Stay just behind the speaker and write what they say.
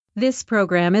This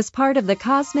program is part of the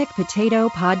Cosmic Potato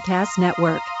Podcast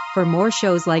Network. For more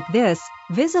shows like this,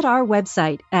 visit our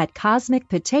website at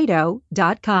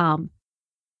cosmicpotato.com.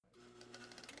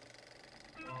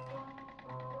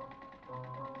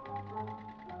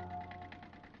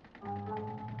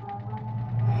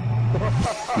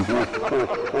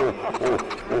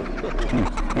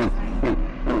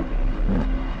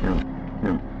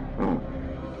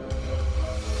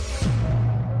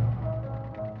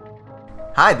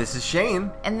 Hi, this is Shane.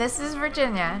 And this is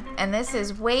Virginia. And this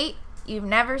is Wait You've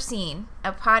Never Seen,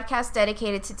 a podcast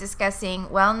dedicated to discussing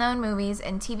well-known movies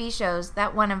and TV shows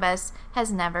that one of us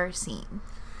has never seen.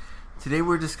 Today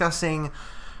we're discussing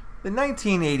the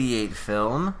 1988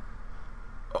 film...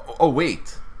 Oh,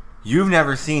 wait. You've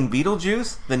never seen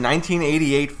Beetlejuice? The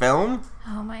 1988 film?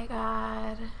 Oh my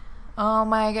god. Oh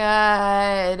my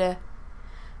god.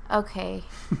 Okay.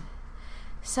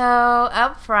 So,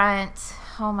 up front,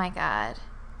 oh my god.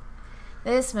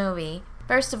 This movie.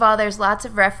 First of all, there's lots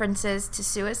of references to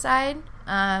suicide.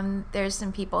 There's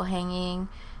some people hanging.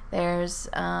 There's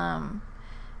some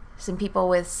people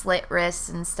with slit wrists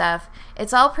and stuff.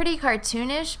 It's all pretty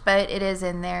cartoonish, but it is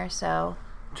in there, so...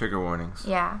 Trigger warnings.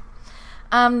 Yeah.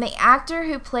 The actor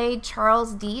who played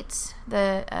Charles Dietz,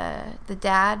 the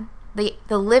dad, the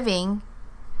living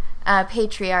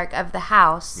patriarch of the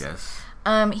house. Yes.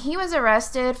 He was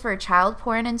arrested for child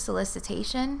porn and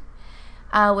solicitation,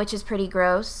 which is pretty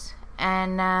gross.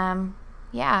 And,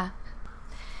 yeah.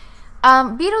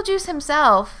 Beetlejuice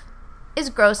himself is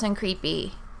gross and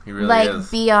creepy. He really is.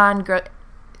 Like, beyond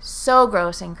so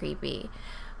gross and creepy.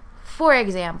 For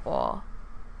example,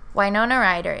 Winona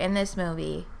Ryder in this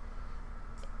movie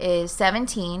is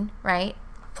 17, right?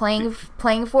 Playing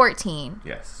 14.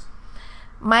 Yes.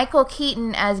 Michael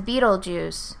Keaton as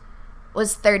Beetlejuice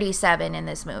was 37 in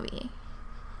this movie.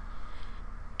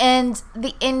 And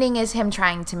the ending is him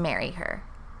trying to marry her.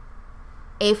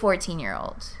 A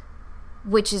 14-year-old.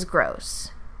 Which is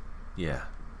gross. Yeah.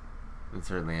 It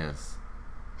certainly is.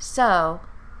 So,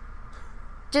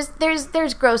 just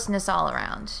there's grossness all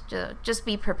around. Just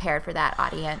be prepared for that,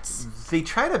 audience. They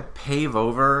try to pave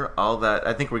over all that.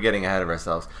 I think we're getting ahead of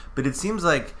ourselves. But it seems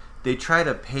like they try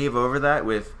to pave over that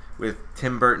with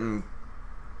Tim Burton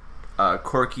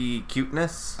quirky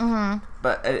cuteness. Mm-hmm.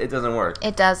 But it doesn't work.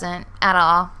 It doesn't at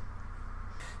all.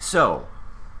 So,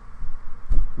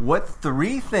 what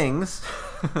three things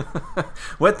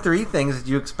did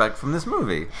you expect from this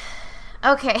movie?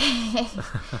 Okay.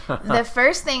 The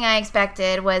first thing I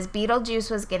expected was Beetlejuice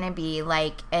was going to be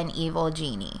like an evil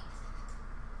genie.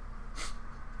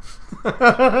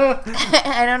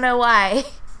 I don't know why.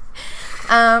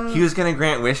 He was going to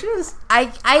grant wishes? I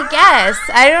guess.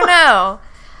 I don't know.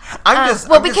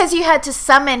 Because you had to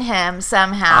summon him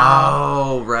somehow.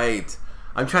 Oh, right.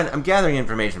 I'm gathering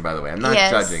information, by the way. I'm not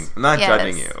judging. I'm not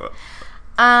judging you.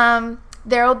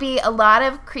 There will be a lot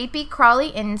of creepy, crawly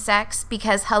insects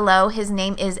because, hello, his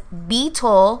name is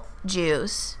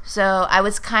Beetlejuice. So I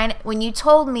was when you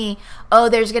told me, oh,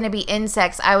 there's going to be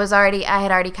insects, I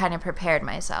had already kind of prepared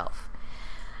myself.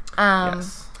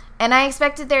 Yes. And I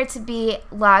expected there to be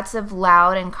lots of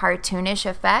loud and cartoonish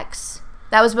effects.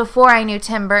 That was before I knew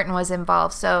Tim Burton was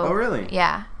involved. So. Oh, really?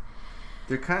 Yeah.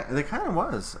 There kind of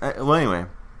was. Well, anyway.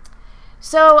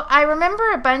 So I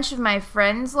remember a bunch of my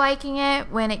friends liking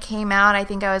it when it came out. I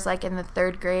think I was like in the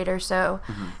 3rd grade or so.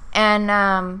 Mm-hmm.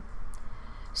 And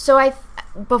so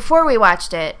before we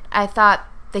watched it, I thought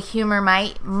the humor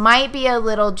might be a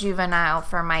little juvenile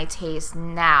for my taste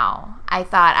now. I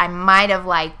thought I might have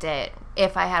liked it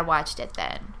if I had watched it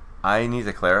then. I need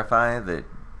to clarify that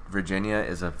Virginia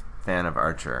is a fan of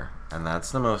Archer, and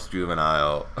that's the most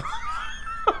juvenile...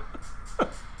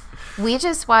 We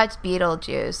just watched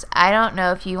Beetlejuice. I don't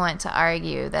know if you want to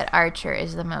argue that Archer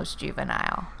is the most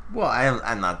juvenile. Well,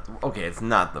 I'm not... Okay, it's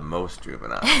not the most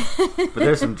juvenile. But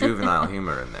there's some juvenile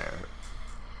humor in there.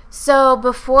 So,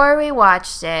 before we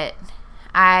watched it,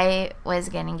 I was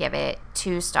going to give it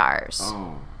 2 stars.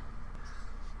 Oh.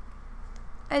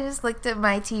 I just looked at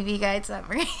my TV Guide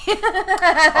summary.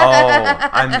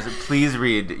 Please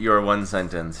read your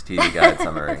 1-sentence TV Guide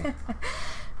summary.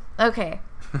 Okay.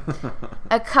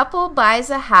 A couple buys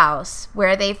a house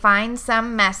where they find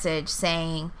some message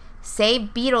saying, say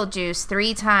Beetlejuice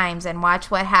 3 times and watch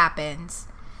what happens.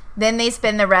 Then they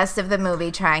spend the rest of the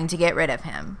movie trying to get rid of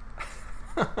him.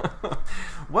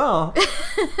 Well,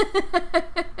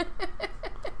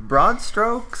 broad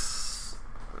strokes,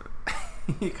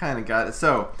 you kind of got it.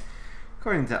 So,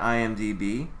 according to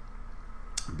IMDb,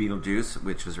 Beetlejuice,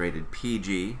 which was rated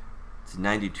PG, it's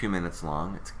 92 minutes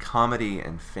long. It's comedy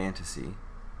and fantasy.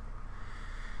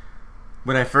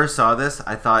 When I first saw this,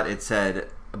 I thought it said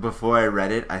before I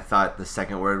read it, I thought the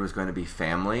second word was going to be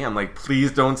family. I'm like,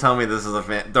 please don't tell me this is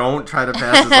don't try to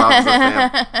pass this off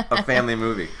as a family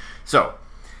movie. So,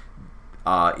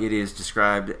 it is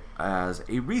described as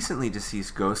a recently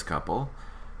deceased ghost couple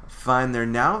find their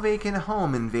now vacant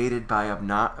home invaded by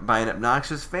an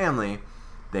obnoxious family.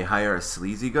 They hire a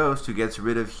sleazy ghost who gets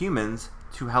rid of humans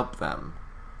to help them.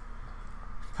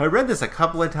 I read this a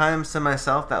couple of times to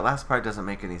myself. That last part doesn't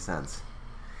make any sense.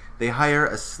 They hire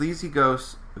a sleazy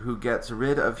ghost who gets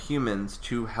rid of humans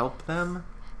to help them?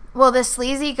 Well, the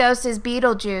sleazy ghost is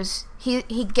Beetlejuice.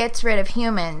 He gets rid of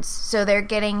humans, so they're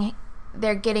getting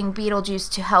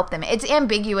Beetlejuice to help them. It's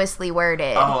ambiguously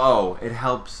worded. Oh, it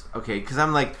helps. Okay, because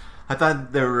I'm like, I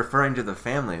thought they were referring to the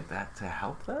family. That to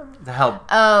help them? To help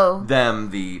them,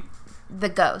 the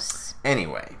ghosts.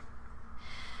 Anyway.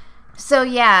 So,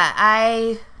 yeah,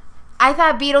 I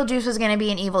thought Beetlejuice was going to be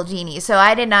an evil genie, so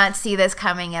I did not see this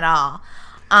coming at all.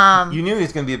 You knew he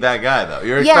was going to be a bad guy, though.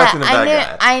 You're expecting a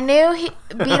bad guy. I knew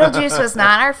Beetlejuice was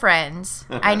not our friends.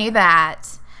 I knew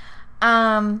that.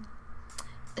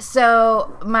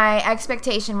 So my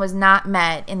expectation was not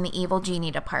met in the evil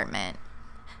genie department.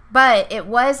 But it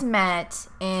was met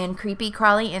in creepy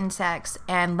crawly insects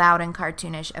and loud and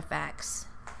cartoonish effects.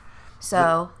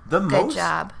 So, good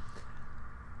job.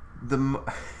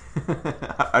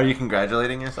 Are you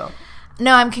congratulating yourself?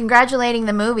 No, I'm congratulating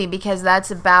the movie because that's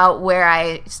about where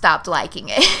I stopped liking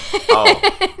it.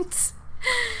 Oh.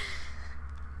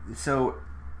 So,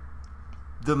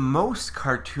 the most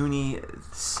cartoony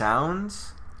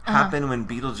sounds happen when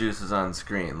Beetlejuice is on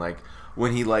screen. Like,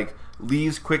 when he,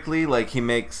 leaves quickly,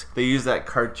 they use that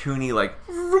cartoony,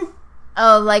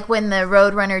 Oh, like when the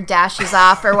Roadrunner dashes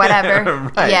off or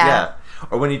whatever? Right, yeah.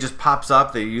 Or when he just pops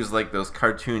up, they use, those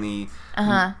cartoony...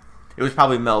 It was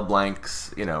probably Mel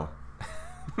Blanc's,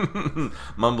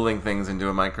 mumbling things into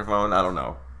a microphone. I don't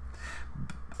know.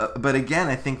 But again,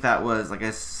 I think that was,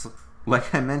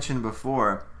 like I mentioned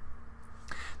before,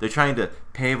 they're trying to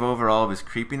pave over all of his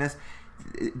creepiness.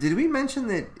 Did we mention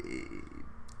that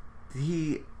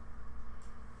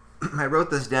I wrote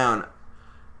this down,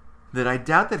 that I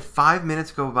doubt that 5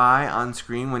 minutes go by on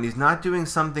screen when he's not doing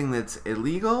something that's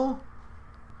illegal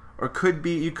or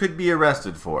you could be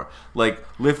arrested for, like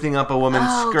lifting up a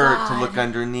woman's skirt to look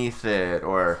underneath it,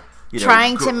 or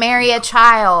trying to marry a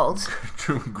child,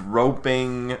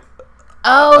 groping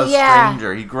a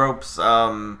stranger. He gropes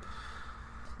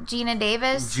Gina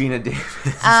Davis.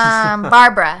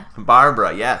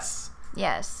 Barbara, yes.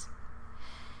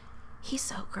 He's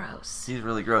so gross. He's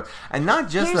really gross. And not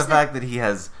just the fact that he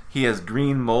has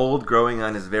green mold growing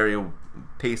on his very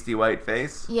pasty white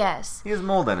face. Yes. He has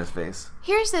mold on his face.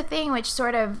 Here's the thing which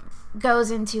sort of goes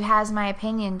into has my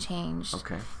opinion changed.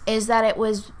 Okay. Is that it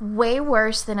was way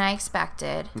worse than I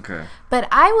expected. Okay. But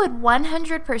I would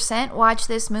 100% watch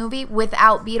this movie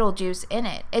without Beetlejuice in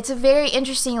it. It's a very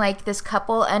interesting, this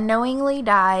couple unknowingly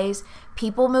dies,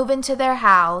 people move into their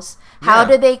house. How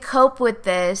do they cope with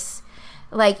this?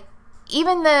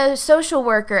 Even the social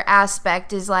worker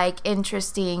aspect is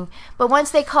interesting, but once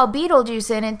they call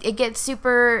Beetlejuice in, it gets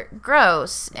super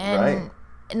gross, and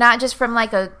not just from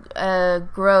a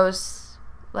gross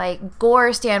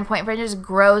gore standpoint, but just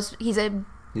gross. He's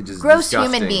just gross disgusting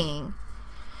human being.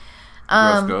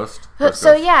 Gross ghost.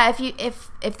 So yeah,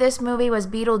 if this movie was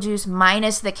Beetlejuice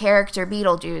minus the character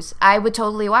Beetlejuice, I would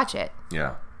totally watch it.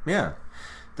 Yeah.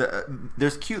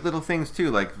 There's cute little things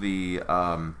too, like the.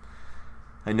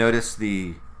 I noticed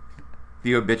the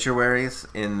obituaries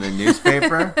in the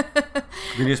newspaper.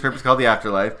 The newspaper's called The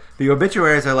Afterlife. The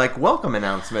obituaries are welcome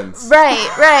announcements. Right.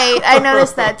 I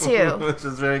noticed that too. Which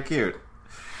is very cute.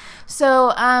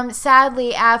 So,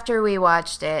 sadly, after we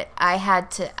watched it, I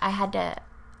had to,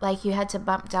 you had to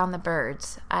bump down the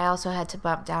birds. I also had to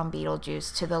bump down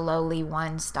Beetlejuice to the lowly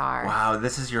 1 star. Wow,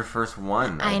 this is your first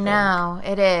one. I know,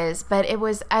 it is. But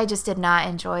I just did not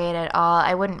enjoy it at all.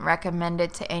 I wouldn't recommend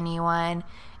it to anyone.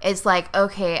 It's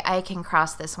okay, I can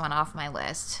cross this one off my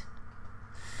list.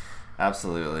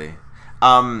 Absolutely.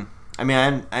 I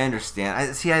I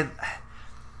understand.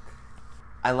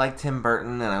 I like Tim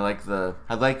Burton, and I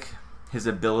like his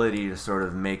ability to sort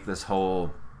of make this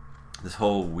whole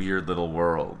weird little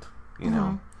world, you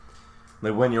know?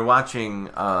 Like when you're watching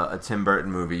a Tim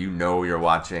Burton movie, you're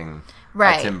watching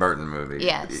a Tim Burton movie.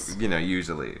 Yes.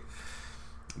 Usually.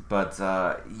 But,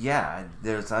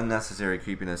 there's unnecessary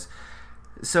creepiness.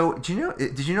 So,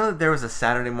 did you know that there was a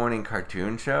Saturday morning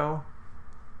cartoon show?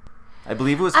 I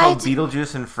believe it was called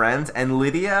Beetlejuice and Friends, and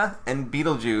Lydia and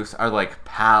Beetlejuice are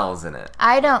pals in it.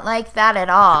 I don't like that at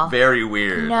all. Very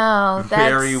weird. No,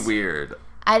 very weird.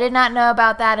 I did not know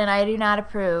about that, and I do not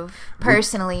approve.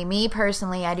 Personally,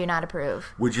 I do not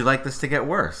approve. Would you like this to get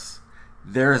worse?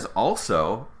 There's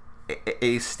also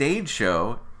a stage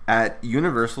show at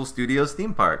Universal Studios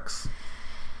theme parks.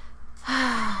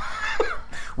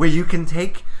 Where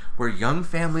young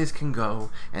families can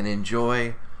go and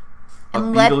enjoy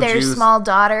and let their small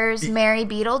daughters marry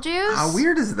Beetlejuice? How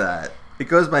weird is that? It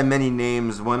goes by many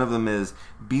names. One of them is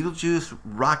Beetlejuice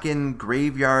Rockin'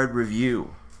 Graveyard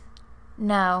Review.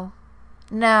 No.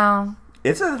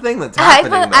 It's a thing that's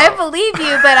happening, I believe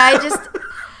you, but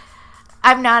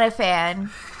I'm not a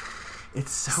fan.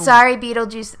 It's so... Sorry,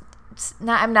 Beetlejuice.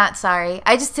 No, I'm not sorry.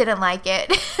 I just didn't like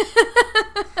it.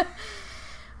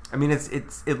 I mean, it's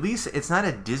at least it's not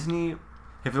a Disney.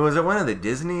 If it was at one of the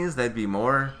Disneys, that'd be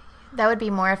more... That would be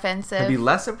more offensive. It'd be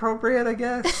less appropriate, I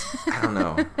guess. I don't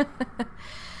know.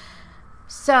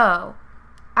 So,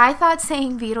 I thought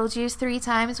saying Beetlejuice 3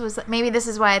 times was... Maybe this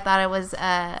is why I thought it was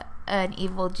an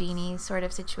evil genie sort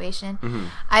of situation. Mm-hmm.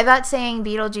 I thought saying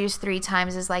Beetlejuice 3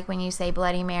 times is like when you say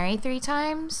Bloody Mary 3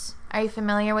 times. Are you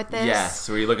familiar with this? Yes.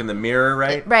 So you look in the mirror,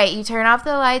 right? Right. You turn off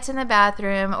the lights in the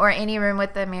bathroom or any room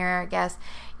with a mirror, I guess.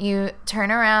 You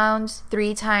turn around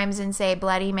 3 times and say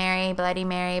Bloody Mary, Bloody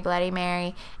Mary, Bloody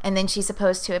Mary. And then she's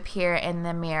supposed to appear in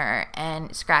the mirror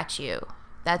and scratch you.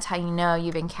 That's how you know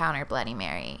you've encountered Bloody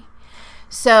Mary.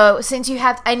 So since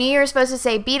I knew you were supposed to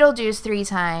say Beetlejuice 3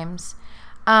 times.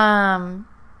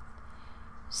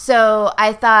 So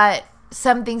I thought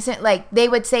something like they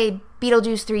would say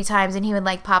Beetlejuice 3 times and he would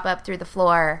like pop up through the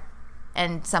floor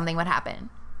and something would happen.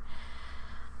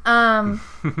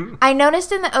 I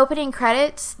noticed in the opening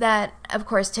credits that, of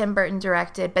course, Tim Burton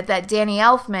directed, but that Danny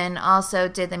Elfman also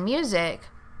did the music.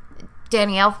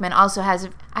 Danny Elfman also has...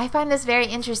 I find this very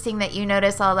interesting that you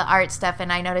notice all the art stuff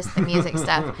and I notice the music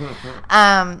stuff.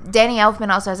 Danny Elfman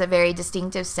also has a very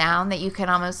distinctive sound that you can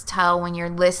almost tell when you're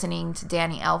listening to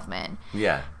Danny Elfman.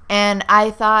 Yeah. And I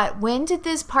thought, when did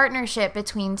this partnership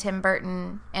between Tim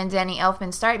Burton and Danny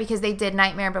Elfman start? Because they did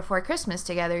Nightmare Before Christmas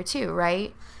together too,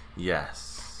 right? Yes.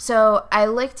 So I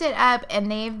looked it up,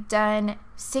 and they've done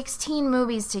 16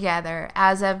 movies together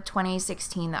as of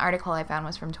 2016. The article I found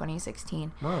was from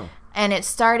 2016. Wow. And it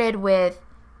started with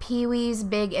Pee-wee's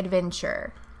Big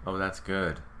Adventure. Oh, that's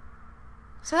good.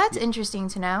 So that's interesting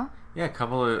to know. Yeah, a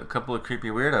couple of creepy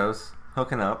weirdos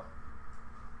hooking up,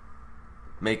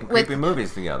 making creepy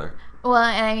movies together. Well,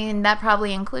 and I mean, that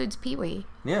probably includes Pee-wee.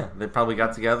 Yeah, they probably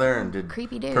got together and did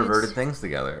creepy dudes. Perverted things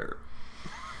together.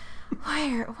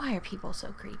 Why are people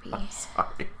so creepy? I'm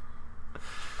sorry.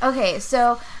 Okay,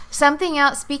 so something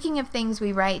else, speaking of things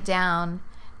we write down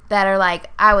that are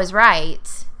like, I was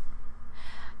right.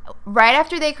 Right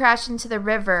after they crashed into the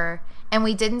river and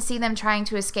we didn't see them trying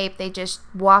to escape, they just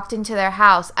walked into their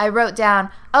house. I wrote down,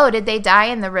 oh, did they die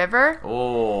in the river?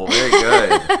 Oh, very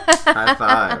good. High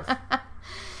five.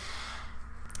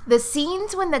 The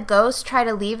scenes when the ghosts try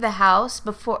to leave the house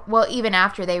even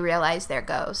after they realize they're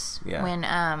ghosts. Yeah.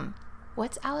 When,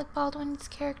 what's Alec Baldwin's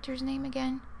character's name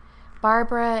again?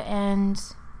 Barbara and...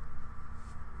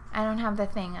 I don't have the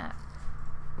thing up.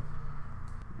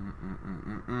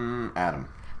 Adam.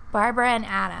 Barbara and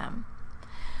Adam.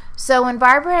 So when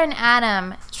Barbara and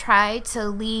Adam try to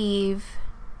leave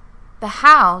the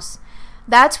house...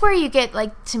 That's where you get,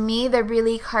 like, to me, the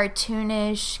really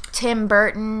cartoonish, Tim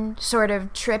Burton sort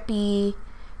of trippy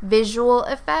visual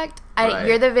effect. Right.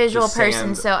 You're the visual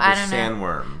person, so I don't know.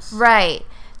 Sandworms. Right.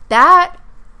 That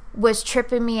was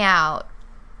tripping me out.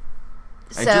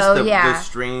 And so, just yeah. the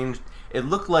strange... It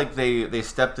looked like they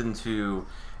stepped into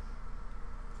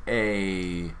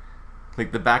a...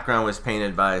 Like, the background was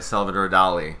painted by Salvador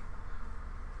Dali.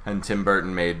 And Tim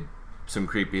Burton made some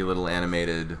creepy little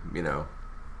animated,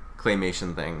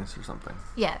 claymation things or something.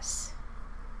 Yes.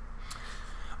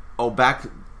 Oh, back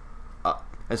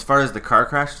as far as the car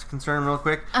crash is concerned, real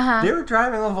quick. They were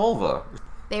driving a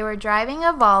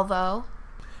Volvo.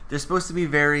 They're supposed to be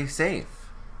very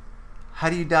safe. How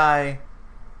do you die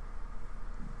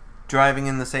driving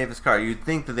in the safest car? You'd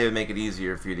think that they would make it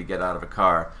easier for you to get out of a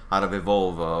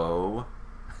Volvo,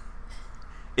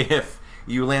 if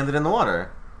you landed in the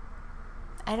water.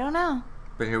 I don't know.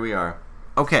 But here we are.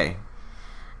 Okay.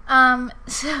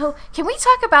 So can we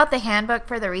talk about the handbook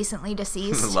for the recently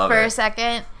deceased for a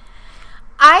second?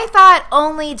 I thought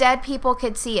only dead people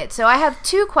could see it. So I have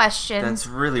 2 questions. That's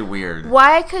really weird.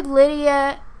 Why could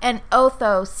Lydia and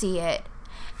Otho see it?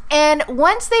 And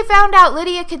once they found out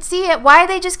Lydia could see it, why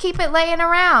did they just keep it laying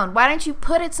around? Why don't you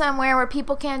put it somewhere where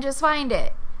people can't just find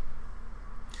it?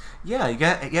 Yeah, you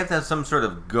have to have some sort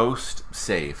of ghost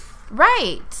safe.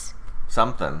 Right.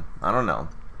 Something. I don't know.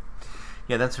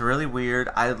 Yeah, that's really weird.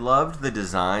 I loved the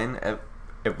design.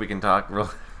 if we can talk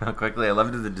real quickly, I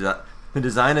love the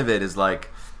design of it is like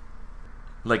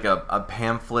a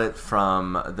pamphlet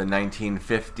from the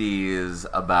 1950s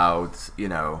about,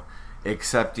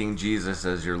 accepting Jesus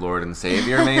as your Lord and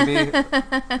Savior, maybe.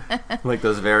 Like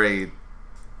those very,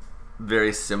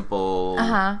 very simple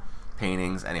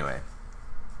paintings. Anyway.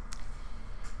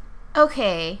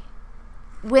 Okay.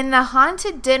 When the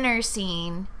haunted dinner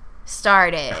scene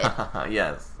started.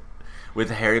 Yes. With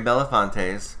Harry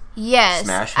Belafonte's Yes.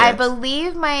 smash hit. I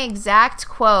believe my exact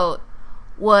quote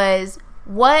was,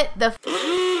 "What the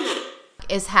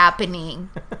is happening?"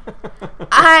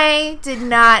 I did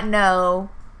not know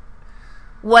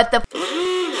what the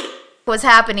was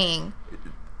happening.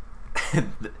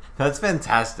 That's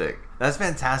fantastic. That's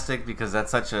fantastic because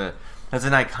that's an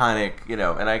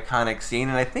iconic scene,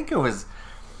 and I think it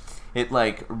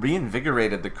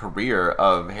reinvigorated the career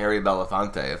of Harry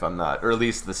Belafonte, if I'm not, or at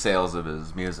least the sales of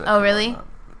his music. Oh, really?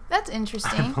 That's I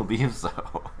interesting. believe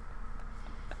so.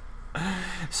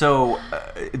 So,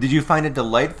 did you find it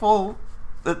delightful,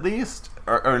 at least,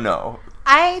 or no?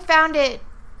 I found it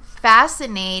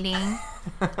fascinating.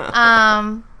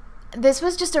 This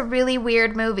was just a really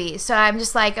weird movie, so I'm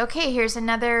just like, okay, here's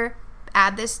another.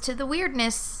 Add this to the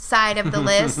weirdness side of the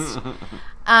list.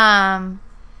 Yeah.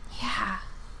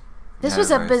 This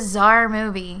was a bizarre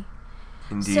movie.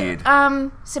 Indeed.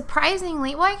 So,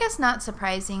 surprisingly, well, I guess not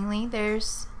surprisingly,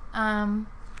 there's,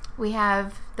 we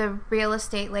have the real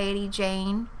estate lady,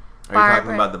 Jane. Are you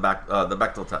talking about the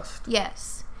Bechdel test?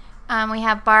 Yes. We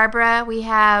have Barbara. We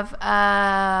have,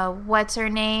 what's her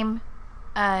name?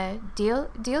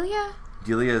 Delia?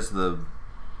 Delia is the...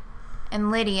 And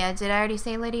Lydia. Did I already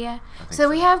say Lydia? So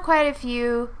we have quite a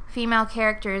few female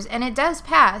characters, and it does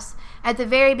pass. At the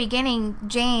very beginning,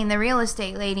 Jane, the real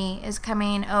estate lady, is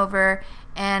coming over,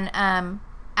 and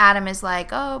Adam is like,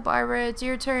 "Oh, Barbara, it's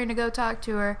your turn to go talk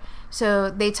to her." So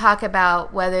they talk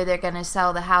about whether they're going to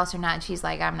sell the house or not. And she's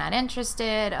like, "I'm not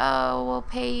interested. Oh, we'll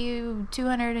pay you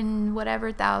 200 and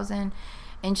whatever thousand."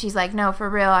 And she's like, "No, for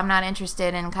real, I'm not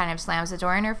interested," and kind of slams the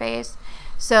door in her face.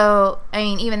 So, I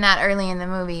mean, even that early in the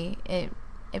movie, it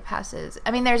passes.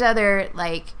 I mean, there's other,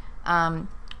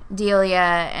 Delia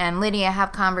and Lydia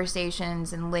have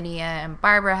conversations, and Lydia and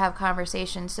Barbara have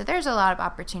conversations. So there's a lot of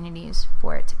opportunities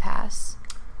for it to pass.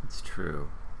 It's true.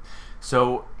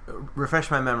 So, refresh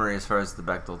my memory as far as the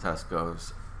Bechdel test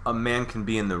goes. A man can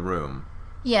be in the room.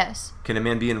 Yes. Can a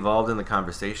man be involved in the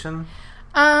conversation?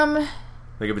 Like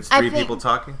if it's three people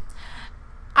talking?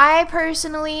 I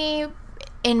personally,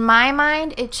 in my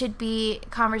mind, it should be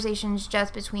conversations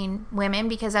just between women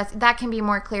because that can be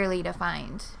more clearly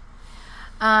defined.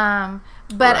 But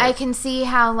right. I can see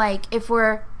how, if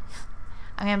we're...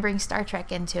 I'm going to bring Star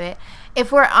Trek into it.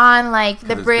 If we're on,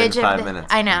 the bridge of... 5 minutes.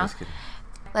 I know.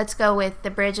 Let's go with the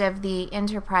bridge of the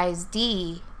Enterprise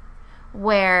D,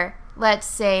 where, let's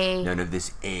say... None of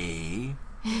this A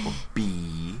or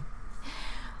B.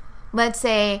 Let's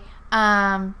say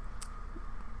Deanna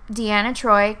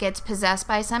Troi gets possessed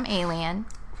by some alien,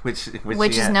 which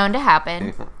is known to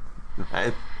happen.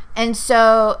 Right. And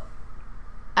so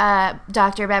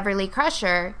Dr. Beverly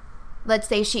Crusher, let's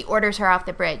say she orders her off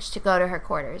the bridge to go to her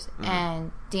quarters. Mm-hmm.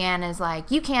 And Deanna's like,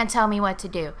 "You can't tell me what to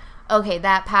do." Okay,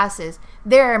 that passes.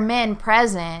 There are men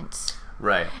present.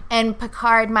 Right. And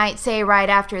Picard might say right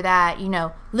after that,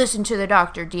 "Listen to the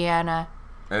doctor, Deanna."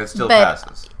 And it still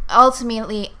passes.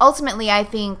 Ultimately, I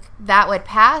think that would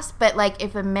pass. But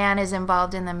if a man is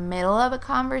involved in the middle of a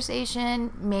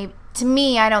conversation, maybe to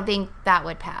me, I don't think that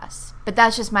would pass. But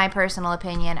that's just my personal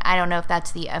opinion. I don't know if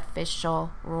that's the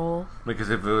official rule. Because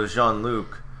if it was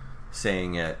Jean-Luc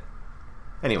saying it,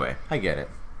 anyway, I get it.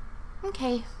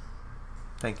 Okay.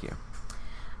 Thank you.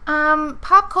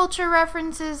 Pop culture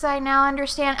references I now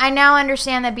understand. I now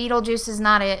understand that Beetlejuice is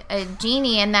not a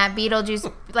genie, and that Beetlejuice,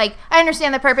 I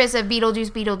understand the purpose of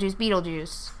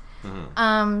Beetlejuice.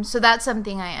 Mm-hmm. So that's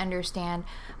something I understand.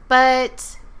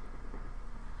 But,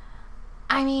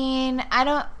 I mean, I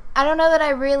don't know that I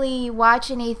really watch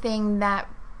anything that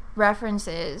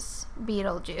references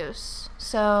Beetlejuice.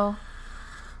 So,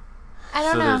 I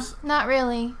don't know. Not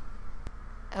really.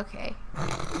 Okay.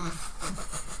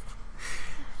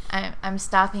 I'm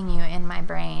stopping you in my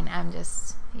brain. I'm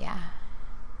just,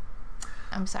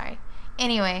 I'm sorry.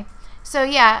 Anyway, so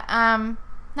not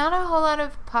a whole lot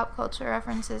of pop culture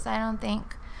references, I don't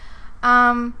think.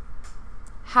 How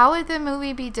would the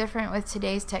movie be different with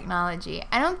today's technology?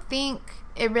 I don't think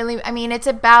it really, it's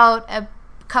about a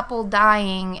couple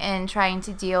dying and trying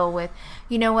to deal with,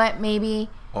 maybe...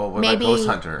 Oh, what about Ghost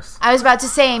Hunters? I was about to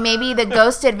say, maybe the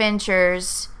Ghost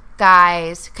Adventures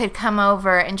guys could come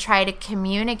over and try to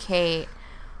communicate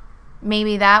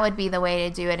maybe that would be the way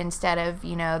to do it instead of,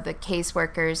 the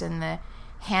caseworkers and the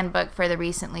handbook for the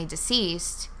recently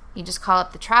deceased. You just call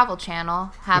up the Travel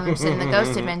Channel, have them send the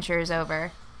Ghost Adventurers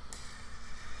over.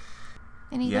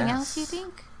 Anything else you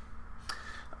think?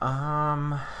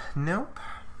 Nope.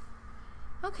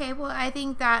 Okay, well, I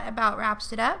think that about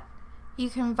wraps it up. You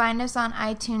can find us on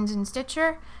iTunes and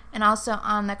Stitcher, and also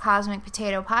on the Cosmic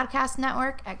Potato Podcast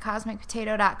Network at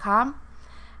cosmicpotato.com.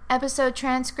 Episode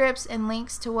transcripts and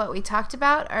links to what we talked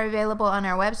about are available on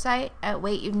our website at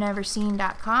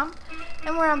waityou'veneverseen.com,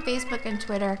 and we're on Facebook and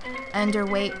Twitter under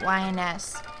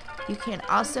WaitYNS. You can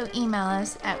also email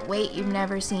us at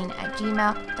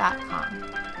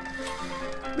waityou'veneverseen@gmail.com.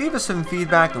 Leave us some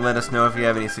feedback and let us know if you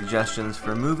have any suggestions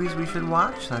for movies we should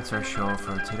watch. That's our show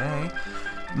for today.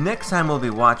 Next time we'll be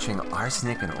watching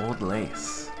Arsenic and Old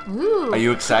Lace. Ooh. Are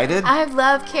you excited? I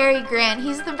love Cary Grant.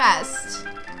 He's the best.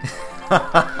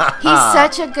 He's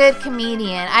such a good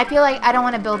comedian. I feel like I don't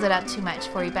want to build it up too much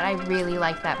for you, but I really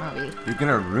like that movie. You're going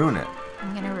to ruin it.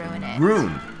 I'm going to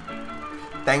ruin it.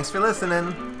 Thanks for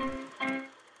listening.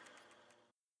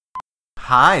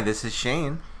 Hi, this is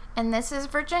Shane. And this is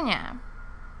Virginia.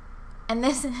 And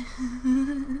this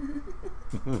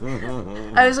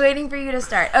I was waiting for you to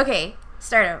start. Okay,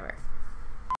 start over.